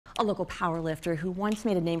A local powerlifter who once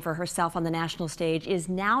made a name for herself on the national stage is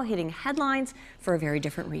now hitting headlines for a very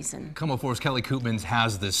different reason. KOMO 4's Kelly Koopmans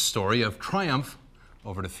has this story of triumph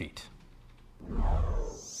over defeat.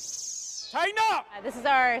 Tighten up! This is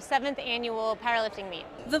our 7th annual powerlifting meet.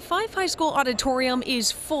 The Fife High School auditorium is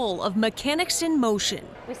full of mechanics in motion.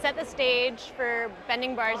 We set the stage for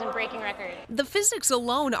bending bars and breaking records. The physics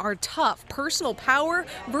alone are tough. Personal power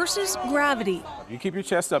versus gravity. You keep your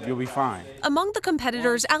chest up, you'll be fine. Among the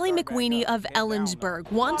competitors, McWeeny of Ellensburg,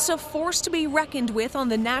 once a force to be reckoned with on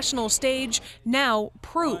the national stage, now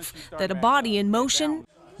proof that a body in motion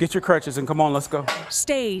Get your crutches and come on, let's go.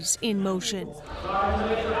 stays in motion.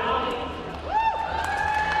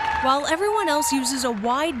 While everyone else uses a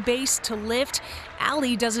wide base to lift,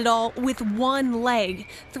 Allie does it all with one leg.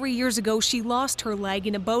 3 years ago, she lost her leg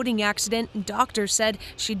in a boating accident, and doctors said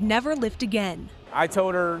she'd never lift again. I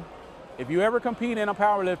told her, if you ever compete in a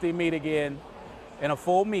powerlifting meet again, in a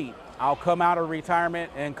full meet, I'll come out of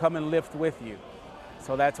retirement and come and lift with you.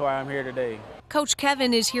 So that's why I'm here today. Coach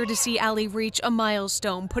Kevin is here to see Allie reach a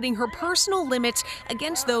milestone, putting her personal limits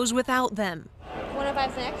against those without them.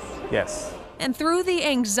 105's next. Yes. And through the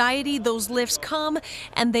anxiety, those lifts come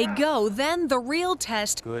and they go. Then the real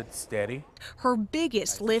test, Good, steady. her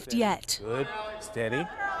biggest lift yet. Good, steady.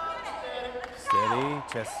 Steady,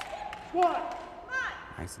 chest.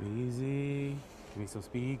 Nice and easy. Give me some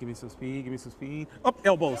speed, give me some speed, give me some speed. Up,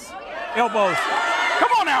 elbows, elbows.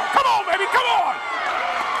 Come on now, come on, baby, come on!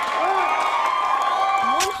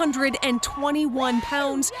 121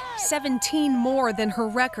 pounds, 17 more than her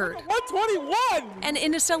record. 121! And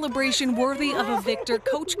in a celebration worthy of a victor,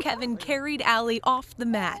 Coach Kevin carried Allie off the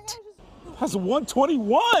mat. That's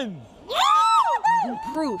 121!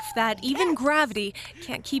 Proof that even gravity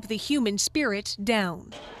can't keep the human spirit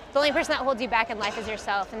down. The only person that holds you back in life is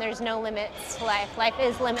yourself, and there's no limits to life. Life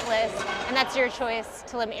is limitless, and that's your choice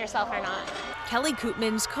to limit yourself or not. Kelly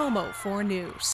Koopmans, KOMO 4 News.